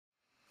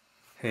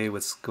Hey,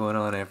 what's going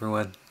on,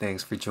 everyone?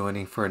 Thanks for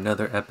joining for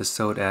another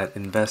episode at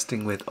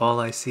Investing with All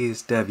I See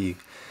is W.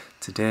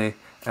 Today,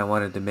 I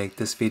wanted to make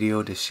this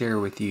video to share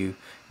with you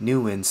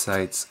new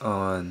insights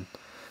on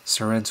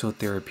Sorrento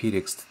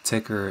Therapeutics, the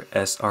ticker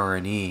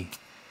SRNE.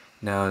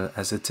 Now,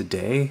 as of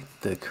today,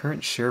 the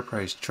current share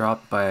price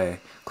dropped by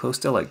close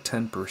to like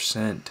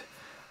 10%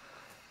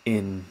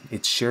 in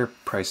its share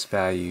price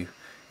value.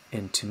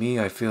 And to me,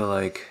 I feel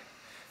like,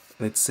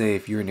 let's say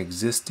if you're an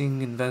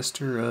existing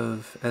investor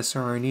of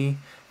SRNE,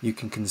 you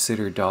can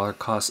consider dollar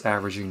cost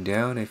averaging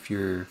down if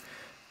your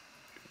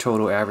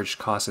total average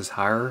cost is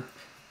higher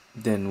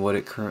than what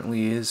it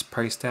currently is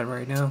priced at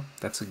right now.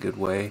 That's a good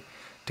way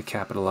to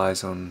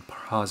capitalize on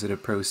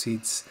positive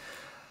proceeds.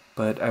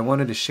 But I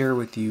wanted to share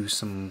with you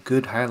some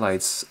good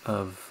highlights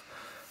of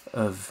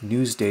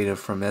news data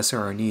from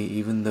SRNE,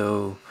 even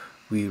though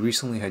we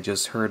recently had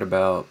just heard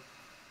about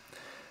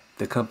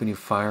the company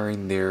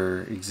firing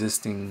their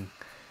existing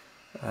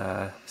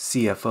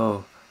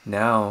CFO.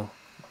 Now,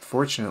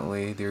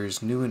 fortunately,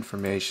 there's new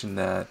information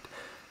that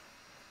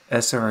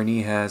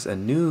SRNE has a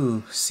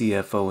new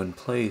CFO in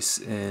place,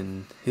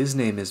 and his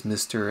name is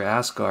Mr.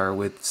 Asgar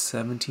with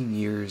 17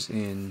 years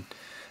in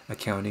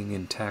accounting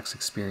and tax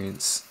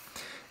experience.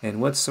 And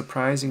what's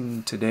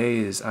surprising today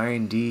is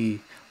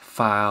IND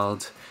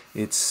filed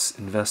its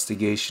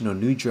investigational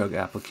new drug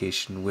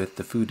application with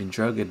the Food and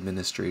Drug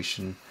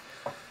Administration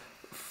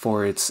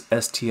for its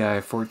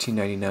STI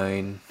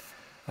 1499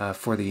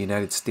 for the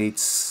United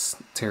States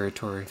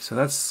territory. So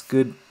that's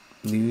good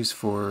news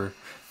for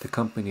the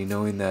company,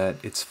 knowing that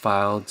it's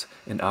filed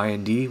an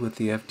IND with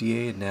the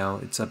FDA, and now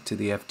it's up to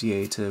the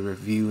FDA to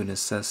review and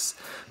assess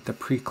the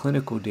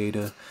preclinical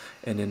data.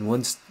 And then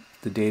once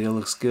the data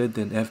looks good,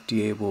 then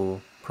FDA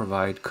will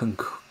provide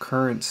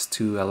concurrence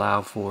to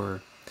allow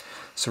for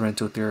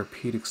Sorrento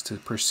Therapeutics to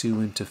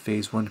pursue into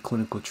phase 1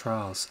 clinical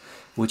trials,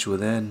 which will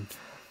then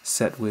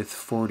set with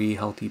 40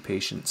 healthy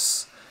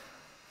patients.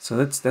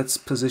 So that's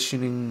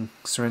positioning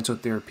Sorrento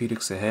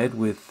Therapeutics ahead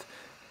with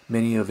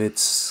many of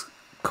its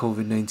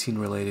COVID-19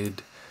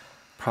 related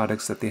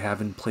products that they have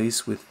in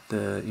place with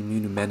the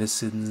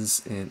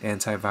immunomedicines and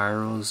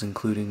antivirals,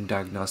 including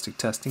diagnostic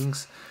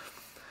testings.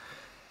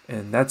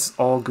 And that's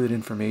all good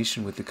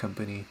information with the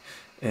company.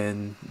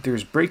 And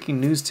there's breaking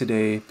news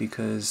today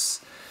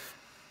because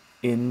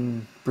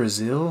in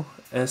Brazil,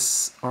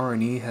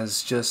 SRNE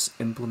has just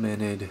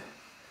implemented,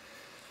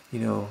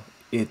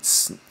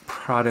 its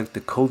product, the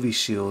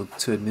Covishield,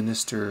 to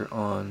administer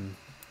on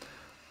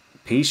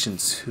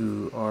patients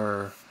who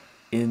are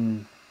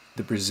in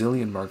the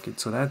Brazilian market.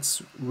 So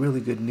that's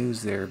really good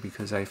news there,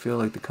 because I feel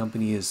like the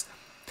company is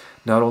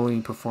not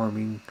only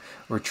performing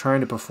or trying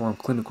to perform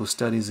clinical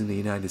studies in the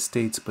United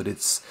States, but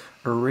it's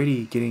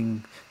already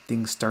getting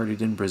things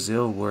started in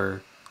Brazil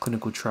where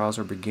clinical trials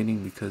are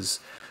beginning, because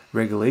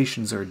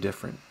regulations are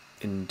different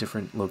in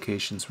different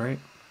locations, right?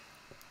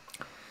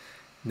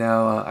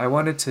 Now, I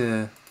wanted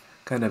to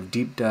kind of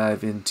deep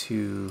dive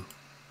into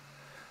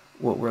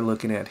what we're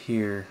looking at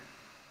here,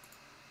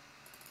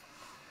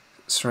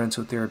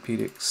 Sorrento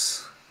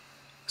Therapeutics.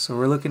 So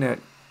we're looking at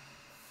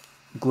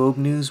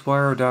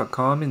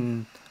globenewswire.com,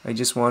 and I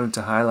just wanted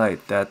to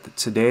highlight that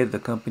today the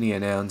company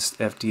announced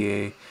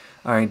FDA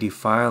IND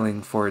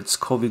filing for its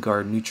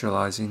Covigard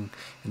neutralizing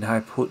and high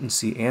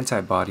potency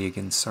antibody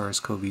against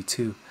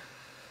SARS-CoV-2.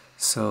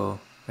 So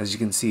as you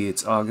can see,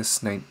 it's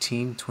August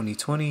 19,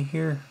 2020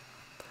 here.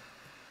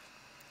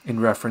 In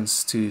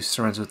reference to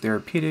Sorrento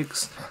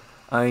Therapeutics,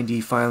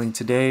 IND filing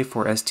today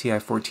for STI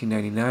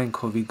 1499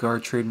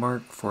 Covigard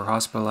trademark for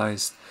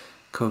hospitalized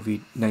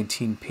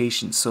COVID-19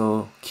 patients.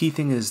 So key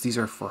thing is these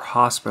are for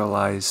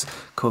hospitalized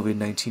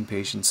COVID-19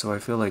 patients. So I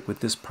feel like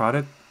with this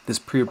product, this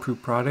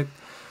pre-approved product,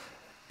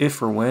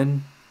 if or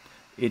when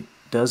it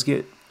does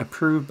get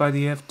approved by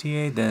the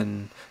FDA,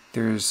 then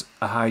there's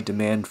a high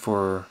demand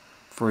for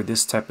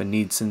this type of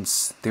need,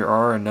 since there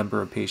are a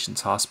number of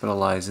patients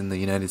hospitalized in the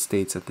United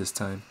States at this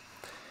time.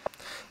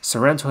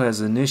 Sorrento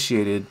has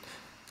initiated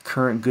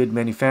current good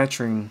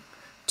manufacturing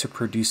to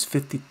produce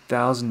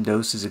 50,000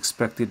 doses,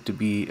 expected to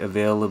be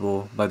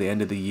available by the end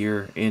of the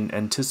year, in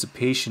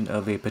anticipation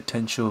of a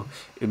potential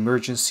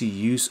emergency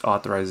use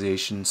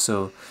authorization.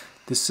 So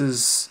this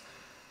is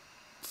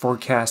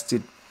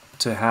forecasted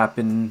to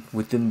happen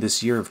within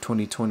this year of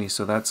 2020.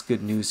 So that's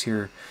good news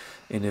here.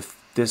 And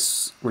if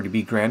this were to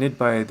be granted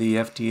by the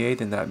FDA,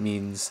 then that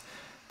means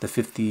the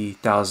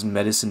 50,000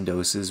 medicine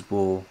doses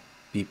will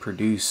be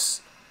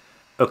produced.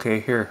 Okay,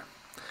 here.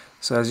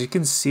 So as you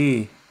can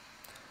see,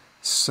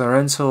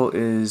 Sorrento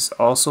is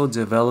also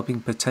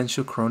developing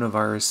potential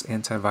coronavirus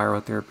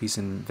antiviral therapies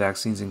and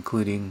vaccines,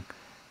 including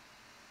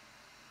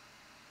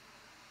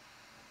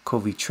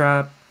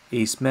Covitrap,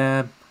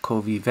 AceMab,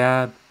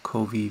 Covivab,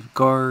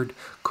 Covigard,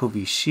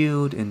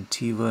 Covishield, and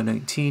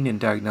Tiva-19, and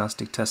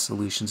diagnostic test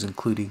solutions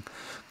including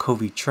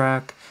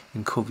Covitrac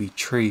and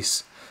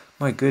Covitrace.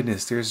 My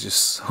goodness, there's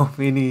just so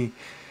many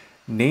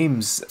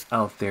names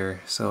out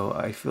there. So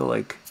I feel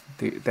like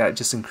that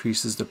just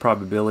increases the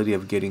probability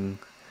of getting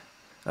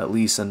at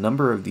least a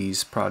number of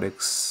these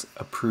products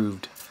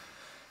approved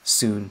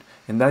soon.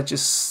 And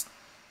that's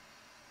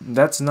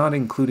not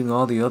including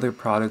all the other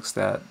products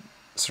that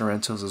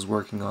Sorrento's is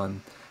working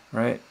on,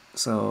 right?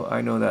 So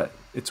I know that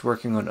it's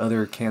working on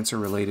other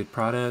cancer-related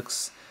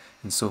products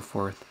and so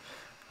forth.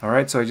 All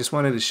right, so I just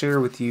wanted to share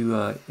with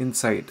you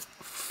insight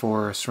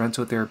for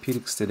Sorrento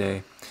Therapeutics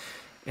today.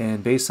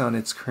 And based on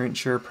its current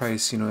share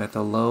price, at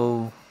the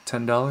low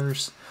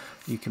 $10,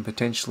 you can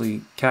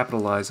potentially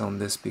capitalize on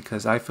this,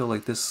 because I feel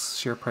like this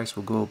share price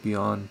will go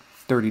beyond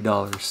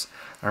 $30.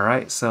 All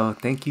right, so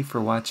thank you for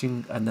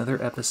watching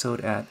another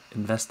episode at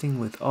Investing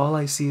with All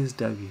I See is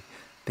W.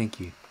 Thank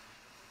you.